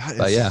 That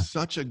is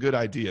such a good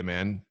idea,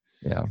 man.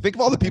 Yeah. Think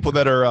of all the people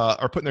that are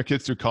putting their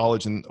kids through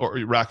college or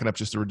racking up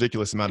just a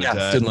ridiculous amount of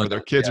debt. Or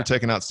their kids are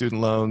taking out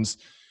student loans.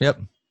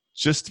 Yep.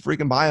 Just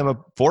freaking buy them a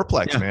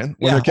four-plex, man.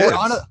 When they're kids.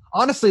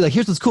 Honestly, like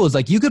here's what's cool is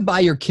like you could buy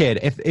your kid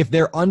if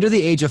they're under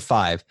the age of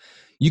 5,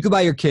 you could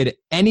buy your kid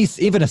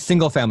even a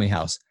single family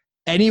house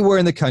anywhere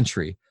in the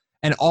country,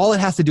 and all it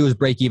has to do is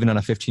break even on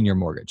a 15-year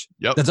mortgage.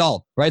 Yep. That's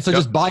all, right? So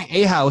just buy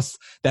a house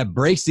that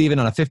breaks even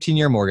on a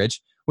 15-year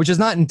mortgage. which is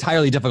not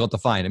entirely difficult to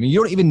find. I mean, you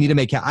don't even need to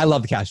make I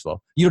love the cash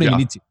flow. You don't even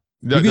need to.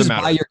 You can just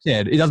buy your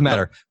kid. It doesn't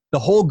matter. The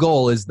whole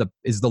goal is the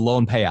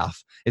loan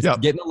payoff. It's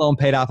getting the loan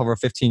paid off over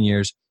 15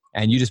 years,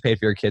 and you just pay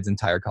for your kid's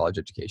entire college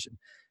education.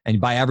 And you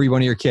buy every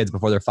one of your kids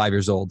before they're 5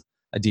 years old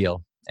a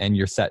deal, and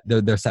you're set.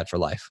 They're set for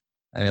life.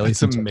 I mean, at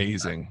least it's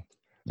amazing.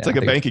 It's like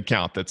a bank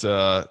account that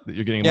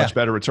you're getting a much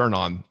better return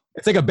on.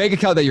 It's like a bank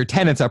account that your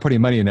tenants are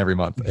putting money in every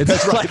month.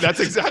 That's right.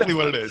 That's exactly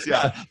what it is.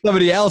 Yeah.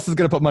 Somebody else is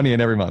going to put money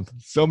in every month.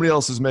 Somebody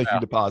else is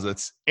making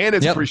deposits, and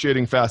it's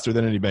appreciating faster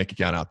than any bank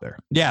account out there.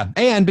 Yeah.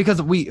 And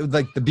because we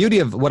like the beauty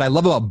of what I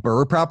love about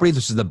BRRRR properties,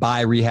 which is the buy,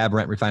 rehab,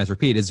 rent, refinance,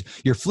 repeat, is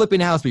you're flipping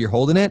a house, but you're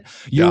holding it.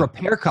 Your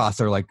repair costs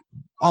are like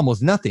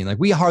almost nothing. Like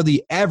we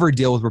hardly ever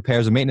deal with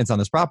repairs and maintenance on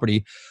this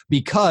property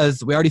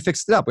because we already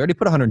fixed it up. We already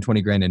put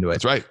 120 grand into it.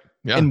 That's right.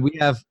 Yeah. And we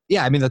have,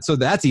 I mean,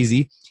 that's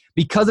easy.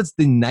 Because it's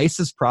the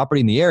nicest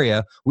property in the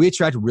area, we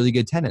attract really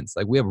good tenants.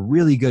 Like we have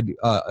really good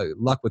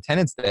luck with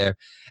tenants there.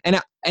 And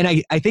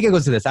I think it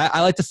goes to this. I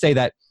like to say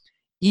that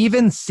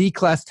even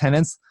C-class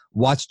tenants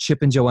watch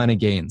Chip and Joanna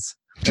Gaines.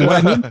 And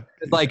what I mean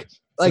is like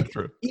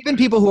even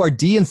people who are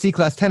D and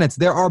C-class tenants,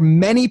 there are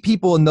many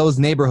people in those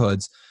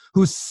neighborhoods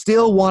who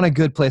still want a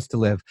good place to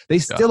live. They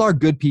still are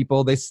good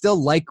people. They still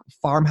like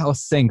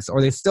farmhouse sinks, or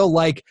they still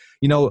like,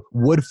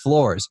 wood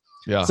floors.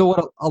 Yeah. So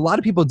what a lot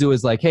of people do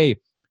is like, hey,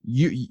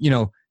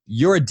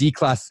 you're a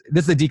D-class,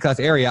 this is a D-class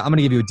area, I'm going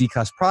to give you a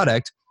D-class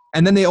product.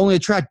 And then they only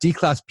attract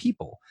D-class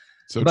people.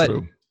 But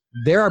true.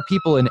 There are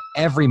people in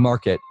every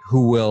market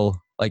who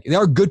will, there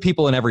are good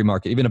people in every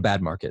market, even a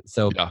bad market.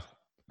 So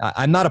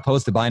I'm not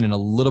opposed to buying in a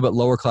little bit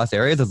lower class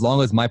areas as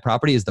long as my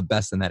property is the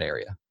best in that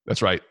area.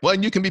 That's right. Well,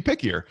 and you can be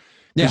pickier.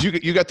 Because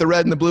you got the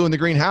red and the blue and the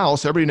green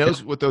house. Everybody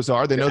knows what those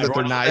are. They know that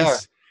they're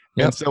nice.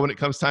 And so when it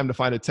comes time to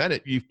find a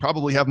tenant, you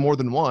probably have more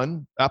than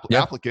one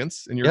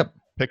applicants, and you're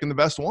picking the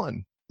best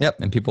one. Yep.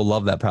 And people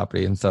love that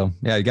property. And so,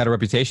 you got a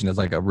reputation as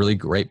like a really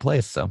great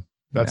place. So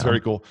that's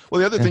very cool. Well,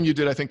 the other thing you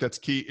did, I think that's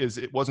key, is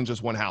it wasn't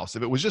just one house.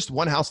 If it was just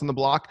one house on the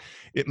block,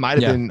 it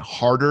might have been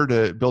harder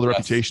to build a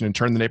reputation and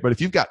turn the neighborhood. But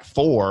if you've got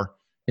 4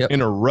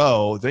 in a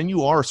row, then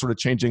you are sort of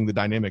changing the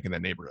dynamic in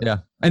that neighborhood. Yeah.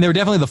 And they were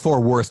definitely the 4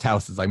 worst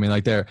houses. I mean,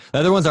 the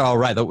other ones are all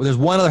right. There's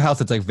one other house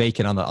that's like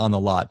vacant on the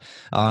lot,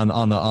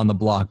 on the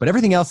block, but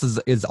everything else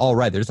is all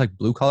right. They're just like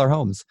blue collar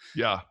homes.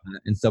 Yeah.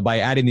 And so by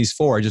adding these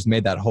 4, I just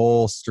made that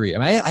whole street. I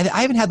mean,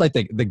 I even had like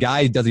the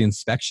guy who does the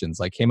inspections,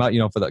 like came out,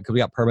 because we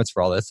got permits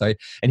for all this. And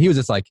he was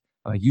just like,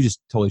 you just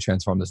totally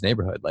transformed this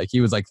neighborhood. Like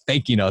he was like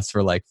thanking us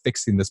for like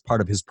fixing this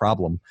part of his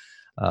problem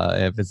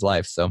of his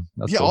life. So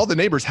cool. All the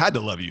neighbors had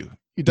to love you.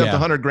 You dumped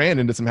 $100,000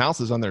 into some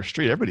houses on their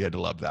street. Everybody had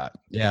to love that.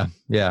 Yeah.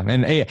 Yeah.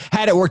 And hey,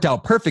 had it worked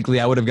out perfectly,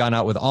 I would have gone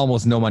out with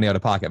almost no money out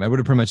of pocket. I would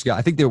have pretty much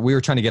I think we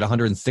were trying to get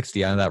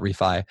 160 out of that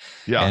refi.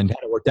 Yeah. And had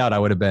it worked out, I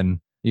would have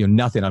been,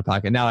 nothing out of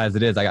pocket. Now, as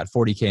it is, I got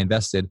 40K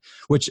invested,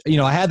 which,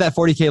 I had that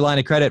 40K line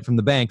of credit from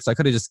the bank. So I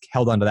could have just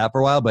held on to that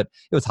for a while, but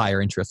it was higher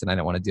interest and I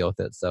didn't want to deal with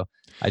it. So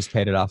I just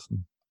paid it off.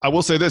 I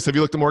will say this. Have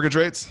you looked at mortgage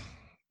rates?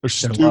 They're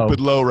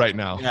stupid low right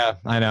now. Yeah,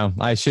 I know.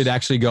 I should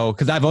actually go,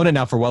 because I've owned it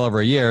now for well over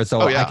a year,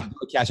 so I can do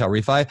a cash out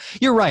refi.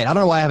 You're right. I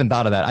don't know why I haven't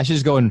thought of that. I should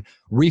just go and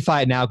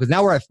refi it now, because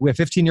now we have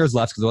 15 years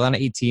left, because we're on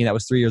 18. That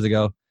was 3 years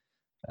ago.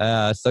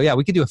 So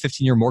we could do a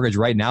 15-year mortgage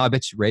right now. I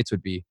bet you rates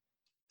would be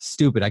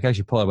stupid. I could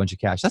actually pull out a bunch of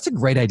cash. That's a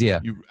great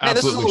idea. You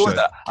absolutely should.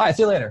 All right,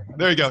 see you later.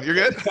 There you go. You're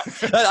good?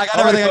 I got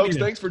everything folks.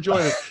 Thanks for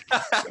joining.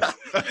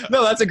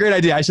 No, that's a great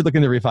idea. I should look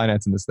into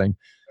refinancing this thing.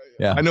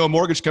 Yeah. I know a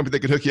mortgage company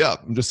that could hook you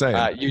up. I'm just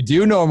saying. You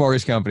do know a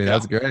mortgage company.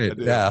 That's great.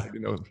 I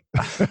know.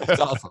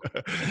 That's awesome.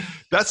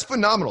 That's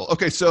phenomenal.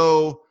 Okay,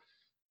 so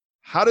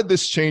how did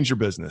this change your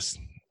business?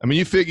 I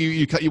mean,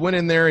 you went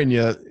in there and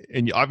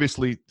you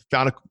obviously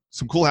found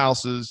some cool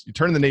houses. You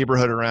turned the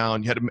neighborhood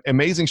around. You had an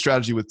amazing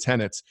strategy with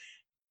tenants.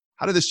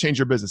 How did this change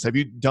your business? Have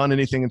you done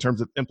anything in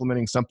terms of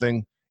implementing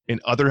something in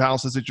other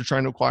houses that you're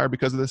trying to acquire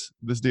because of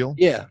this deal?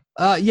 Yeah.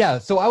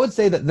 So I would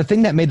say that the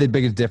thing that made the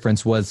biggest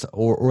difference was,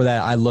 or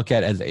that I look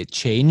at as it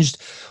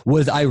changed,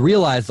 was I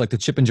realized like the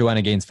Chip and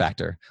Joanna Gaines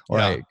factor, or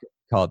I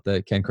call it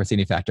the Ken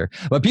Corsini factor,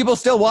 but people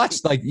still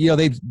watch, they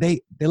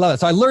love it.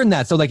 So I learned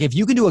that. So like, if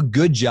you can do a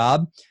good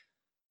job,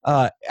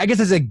 I guess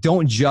it's like,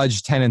 don't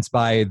judge tenants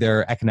by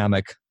their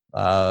economic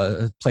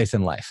place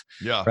in life.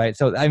 Yeah. Right.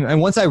 So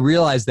and once I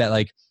realized that,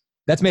 like,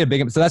 that's made a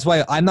big, so that's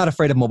why I'm not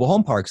afraid of mobile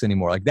home parks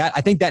anymore. Like that,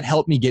 I think that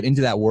helped me get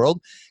into that world,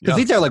 because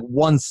these are like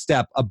one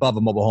step above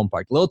a mobile home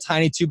park. Little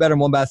tiny 2-bedroom,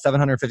 1-bath,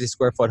 750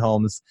 square foot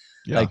homes.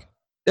 Yeah. Like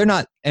they're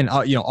not, and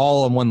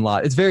all on one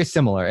lot. It's very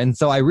similar. And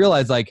so I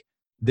realized like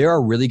there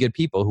are really good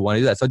people who want to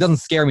do that. So it doesn't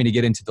scare me to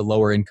get into the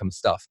lower income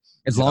stuff,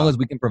 as long as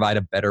we can provide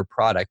a better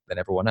product than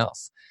everyone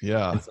else.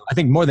 Yeah. So I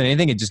think more than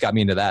anything, it just got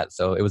me into that.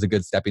 So it was a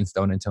good stepping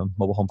stone into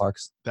mobile home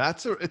parks.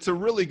 It's a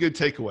really good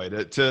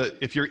takeaway to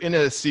if you're in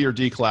a C or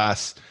D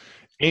class,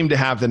 aim to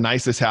have the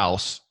nicest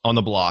house on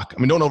the block. I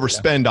mean, don't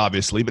overspend,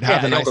 obviously, but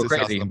have the nicest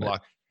house on the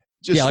block.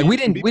 We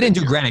didn't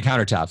do granite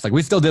countertops. Like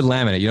we still did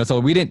laminate, so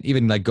we didn't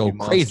even like go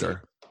crazy.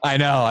 I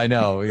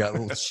know. We got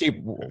little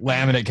cheap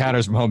laminate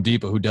counters from Home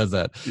Depot. Who does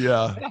that?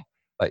 Yeah.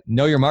 But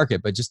know your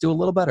market, but just do a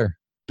little better.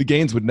 The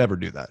Gaines would never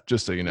do that,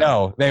 just so you know.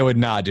 No, they would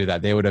not do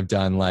that. They would have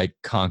done like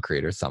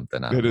concrete or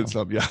something. It is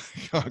something, yeah,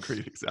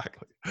 concrete,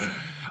 exactly.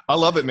 I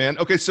love it, man.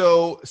 Okay,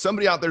 so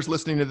somebody out there's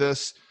listening to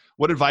this,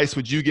 what advice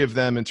would you give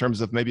them in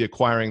terms of maybe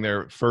acquiring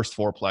their first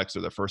fourplex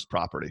or their first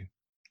property?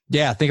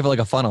 Yeah, think of it like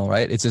a funnel,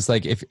 right? It's just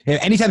like if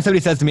anytime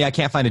somebody says to me, I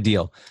can't find a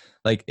deal,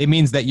 like it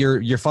means that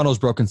your funnel's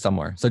broken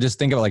somewhere. So just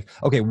think of it like,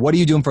 okay, what are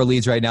you doing for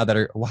leads right now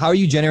how are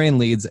you generating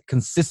leads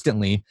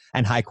consistently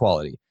and high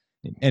quality?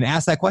 And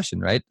ask that question,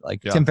 right?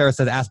 Like Tim Ferriss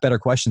says, ask better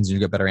questions and you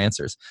get better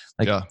answers.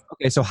 Like,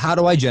 okay, so how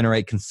do I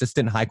generate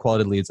consistent high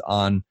quality leads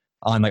on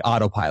like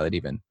autopilot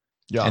even?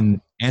 Yeah.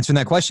 And answering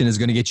that question is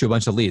going to get you a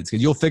bunch of leads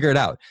because you'll figure it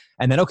out.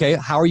 And then, okay,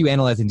 how are you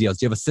analyzing deals?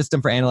 Do you have a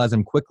system for analyzing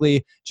them quickly?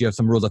 Do you have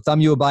some rules of thumb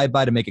you abide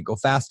by to make it go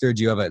faster?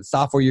 Do you have a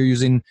software you're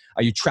using?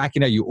 Are you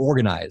tracking? Are you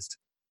organized?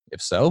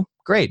 If so,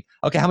 great.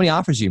 Okay, how many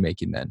offers are you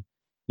making then?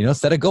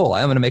 Set a goal.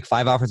 I'm going to make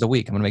 5 offers a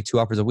week. I'm going to make 2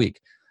 offers a week.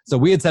 So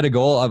we had set a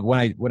goal of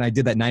when I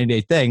did that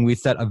 90-day thing, we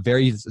set a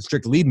very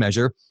strict lead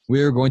measure.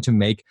 We were going to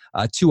make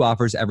 2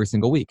 offers every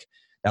single week.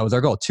 That was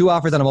our goal. 2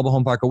 offers on a mobile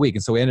home park a week.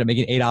 And so we ended up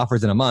making 8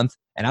 offers in a month.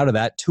 And out of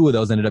that, 2 of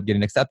those ended up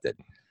getting accepted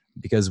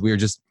because we were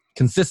just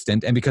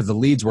consistent. And because the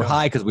leads were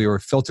high, because we were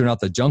filtering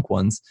out the junk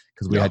ones,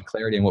 because we had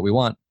clarity in what we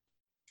want.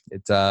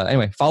 It's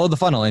anyway, follow the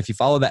funnel. And if you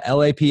follow the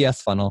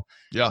LAPS funnel,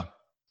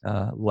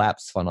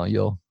 LAPS funnel,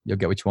 you'll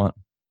get what you want.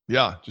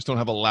 Yeah, just don't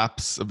have a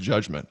lapse of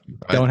judgment.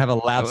 Right? Don't have a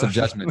lapse of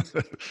judgment.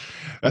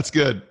 That's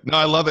good. No,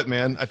 I love it,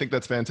 man. I think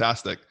that's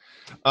fantastic.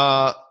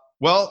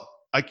 Well,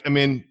 I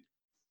mean,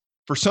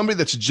 for somebody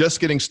that's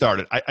just getting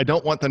started, I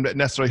don't want them to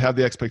necessarily have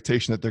the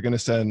expectation that they're going to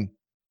send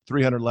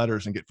 300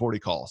 letters and get 40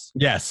 calls.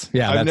 Yes.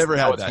 Yeah. I've never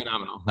had that.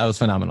 Phenomenal. That was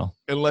phenomenal.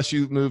 Unless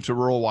you move to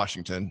rural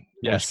Washington,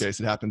 in which case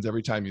it happens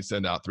every time you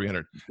send out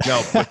 300.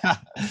 No,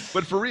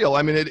 but for real,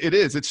 I mean, it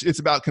is. It's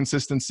about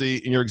consistency,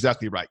 and you're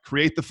exactly right.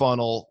 Create the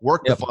funnel,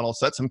 work the funnel,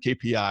 set some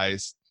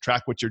KPIs,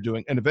 track what you're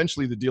doing, and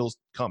eventually the deals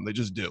come. They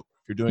just do.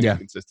 If you're doing it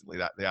consistently,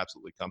 that they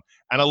absolutely come.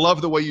 And I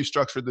love the way you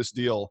structured this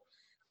deal.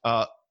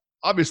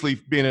 Obviously,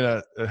 being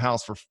in a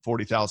house for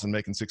 $40,000,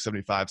 making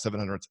 $675,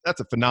 $700, that's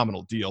a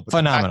phenomenal deal. But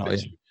phenomenal.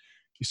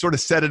 You sort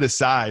of set it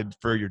aside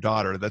for your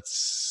daughter. That's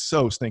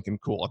so stinking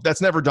cool.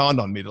 That's never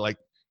dawned on me to like,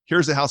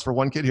 here's a house for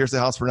one kid, here's a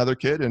house for another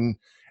kid. And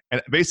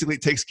basically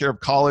it takes care of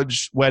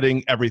college,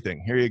 wedding,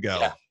 everything. Here you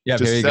go. Yeah.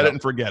 Just set it and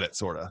forget it,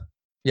 sort of.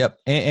 Yep.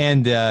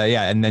 And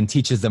then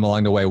teaches them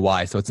along the way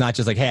why. So it's not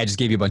just like, hey, I just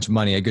gave you a bunch of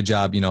money. A good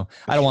job.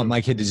 I don't want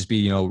my kid to just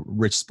be,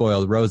 rich,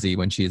 spoiled Rosie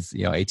when she's,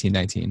 18,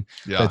 19.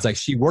 Yeah. But it's like,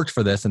 she worked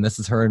for this and this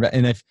is her.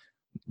 And if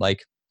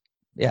like,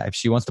 if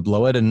she wants to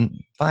blow it,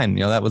 and fine,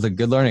 that was a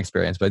good learning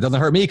experience, but it doesn't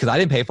hurt me because I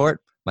didn't pay for it.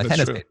 My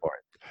tenants paid for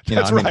it.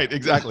 That's right.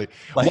 Exactly.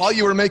 Like, while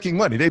you were making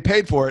money, they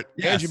paid for it,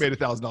 and you made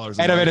 $1,000.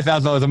 And I made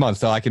 $1,000 a month,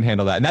 so I can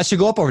handle that. And that should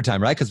go up over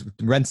time, right? Because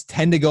rents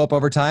tend to go up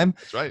over time.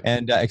 That's right.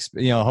 And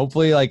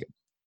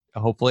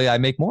hopefully I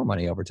make more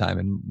money over time.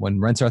 And when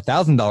rents are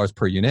 $1,000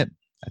 per unit,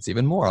 that's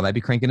even more. I might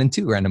be cranking in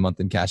 $2,000 a month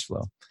in cash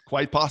flow.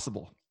 Quite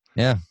possible.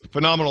 Yeah.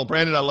 Phenomenal.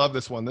 Brandon, I love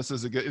this one. This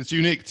is it's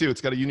unique too.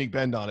 It's got a unique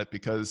bend on it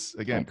because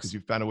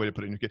you found a way to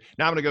put it in your kid.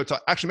 Now I'm going to go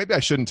talk. Actually, maybe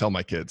I shouldn't tell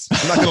my kids.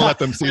 I'm not going to let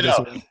them see this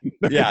one.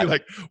 Yeah.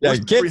 Like, where's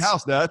the free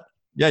house, Dad?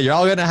 Yeah. You're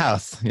all getting a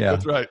house. Yeah.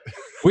 That's right.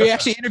 We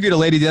actually interviewed a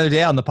lady the other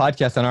day on the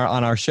podcast on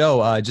our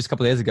show just a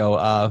couple of days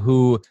ago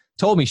who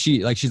told me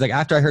she's like,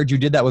 after I heard you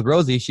did that with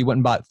Rosie, she went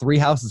and bought 3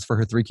 houses for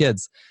her 3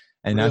 kids.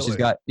 And now she's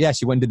got,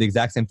 she went and did the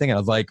exact same thing. And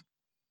I was like,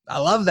 I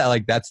love that.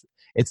 Like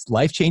it's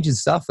life-changing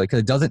stuff. Like,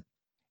 'cause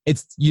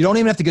you don't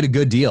even have to get a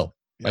good deal.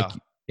 Like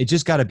it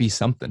just got to be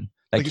something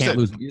that like can't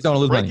lose. You don't want to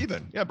lose money.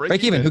 Even. Yeah,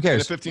 break even. Who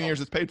cares? In 15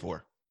 years, it's paid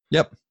for.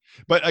 Yep.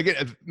 But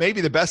again,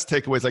 maybe the best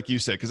takeaways, like you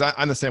said, because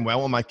I'm the same way. I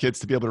want my kids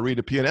to be able to read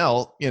a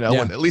P&L,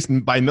 at least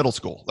by middle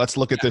school. Let's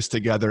look at this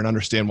together and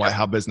understand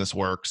how business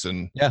works.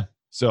 And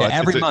so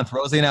every month,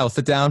 Rosie and I will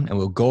sit down and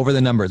we'll go over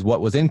the numbers.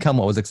 What was income?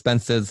 What was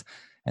expenses?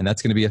 And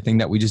that's going to be a thing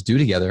that we just do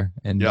together.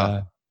 And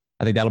I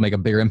think that'll make a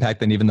bigger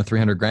impact than even the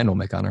 $300,000 will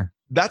make on her.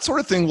 That sort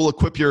of thing will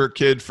equip your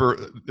kid for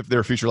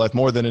their future life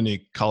more than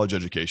any college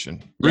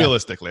education.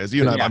 Realistically, as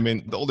you and I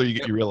mean, the older you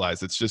get, you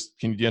realize it's just,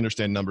 do you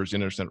understand numbers? Do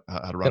you understand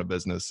how to run a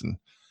business? And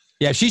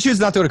if she chooses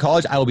not to go to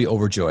college, I will be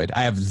overjoyed.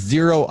 I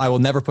will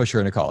never push her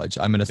into college.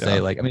 I'm going to say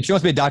she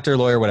wants to be a doctor,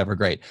 lawyer, whatever.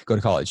 Great. Go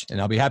to college and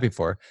I'll be happy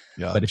for her.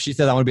 Yeah. But if she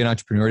says, I want to be an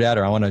entrepreneur, Dad,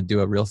 or I want to do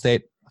a real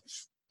estate.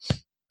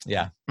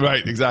 Yeah.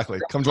 Right. Exactly.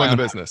 Come join the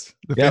business,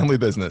 the family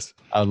business.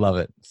 I would love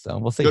it. So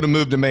we'll see. Go to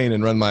Move to Maine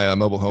and run my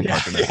mobile home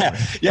park.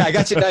 Yeah. I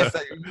got you nice.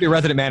 You're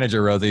resident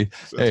manager, Rosie.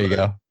 There you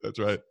go. That's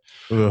right.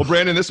 Well,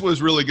 Brandon, this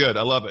was really good.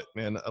 I love it,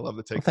 man. I love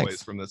the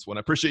takeaways from this one.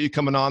 I appreciate you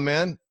coming on,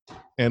 man.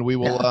 And we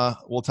will,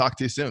 we'll talk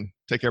to you soon.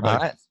 Take care, buddy.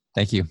 All right.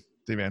 Thank you.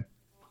 See you, man.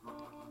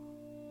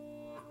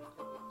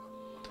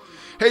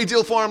 Hey,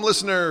 Deal Farm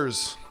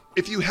listeners.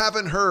 If you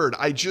haven't heard,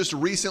 I just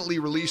recently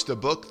released a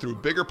book through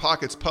Bigger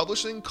Pockets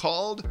Publishing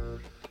called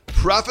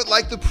Profit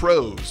Like the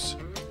Pros.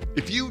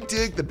 If you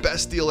dig the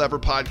Best Deal Ever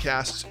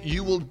podcasts,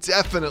 you will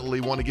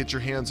definitely want to get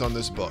your hands on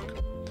this book.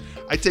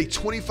 I take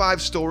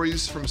 25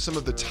 stories from some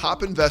of the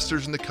top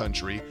investors in the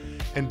country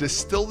and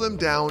distill them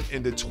down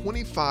into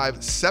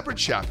 25 separate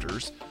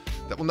chapters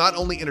that will not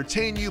only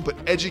entertain you, but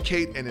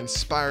educate and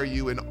inspire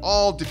you in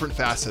all different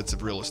facets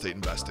of real estate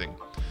investing.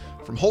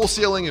 From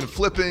wholesaling and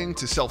flipping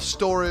to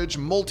self-storage,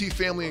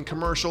 multifamily and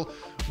commercial,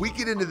 we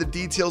get into the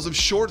details of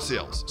short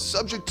sales,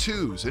 subject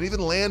twos, and even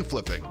land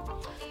flipping.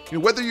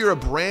 Whether you're a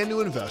brand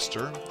new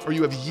investor or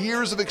you have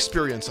years of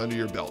experience under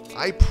your belt,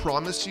 I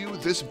promise you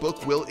this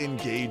book will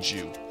engage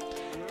you.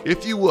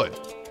 If you would,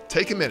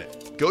 take a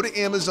minute, go to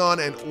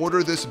Amazon and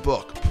order this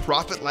book,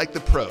 Profit Like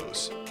the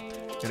Pros.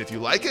 And if you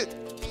like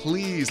it,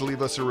 please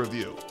leave us a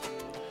review.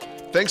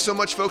 Thanks so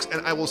much, folks,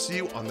 and I will see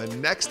you on the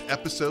next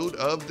episode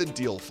of The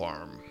Deal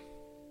Farm.